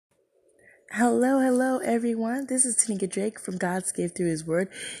Hello, everyone. This is Tanika Drake from God's Gift Through His Word.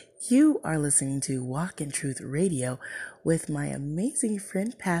 You are listening to Walk in Truth Radio with my amazing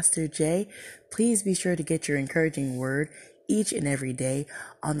friend, Pastor Jay. Please be sure to get your encouraging word each and every day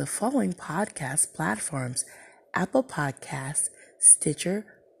on the following podcast platforms: Apple Podcasts, Stitcher,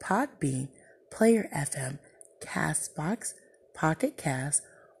 Podbean, Player FM, Castbox, Pocket Cast,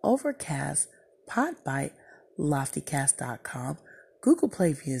 Overcast, Podbite, Loftycast.com, Google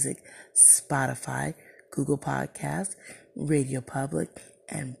Play Music, Spotify, Google Podcasts, Radio Public,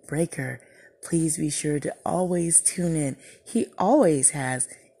 and Breaker. Please be sure to always tune in. He always has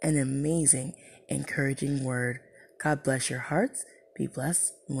an amazing, encouraging word. God bless your hearts. Be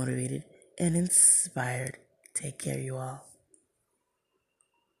blessed, motivated, and inspired. Take care, you all.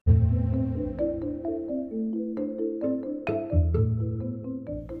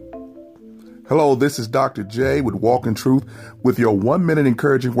 Hello, this is Dr. J with Walk in Truth with your 1-minute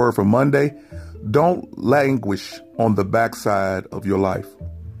encouraging word for Monday. Don't languish on the backside of your life.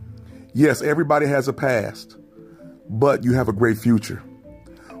 Yes, everybody has a past, but you have a great future.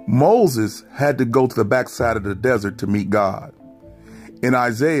 Moses had to go to the backside of the desert to meet God. In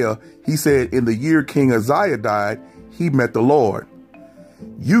Isaiah, he said, in the year King Uzziah died, he met the Lord.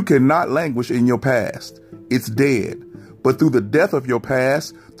 You cannot languish in your past. It's dead. But through the death of your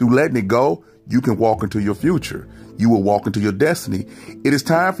past, through letting it go, you can walk into your future. You will walk into your destiny. It is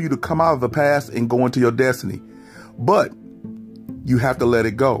time for you to come out of the past and go into your destiny. But you have to let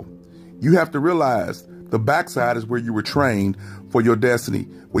it go. You have to realize the backside is where you were trained for your destiny,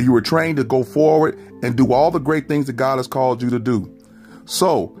 where you were trained to go forward and do all the great things that God has called you to do.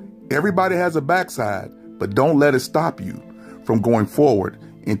 So everybody has a backside, but don't let it stop you from going forward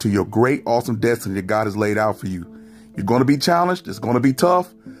into your great, awesome destiny that God has laid out for you. You're going to be challenged. It's going to be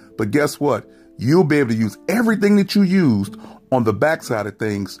tough. But guess what? You'll be able to use everything that you used on the backside of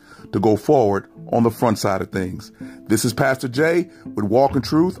things to go forward on the front side of things. This is Pastor Jay with Walk in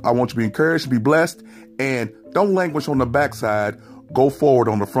Truth. I want you to be encouraged, to be blessed, and don't languish on the backside. Go forward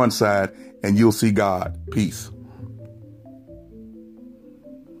on the front side, and you'll see God. Peace.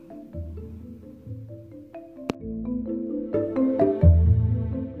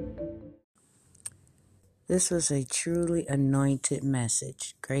 This was a truly anointed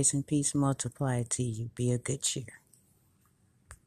message. Grace and peace multiply to you. Be of good cheer.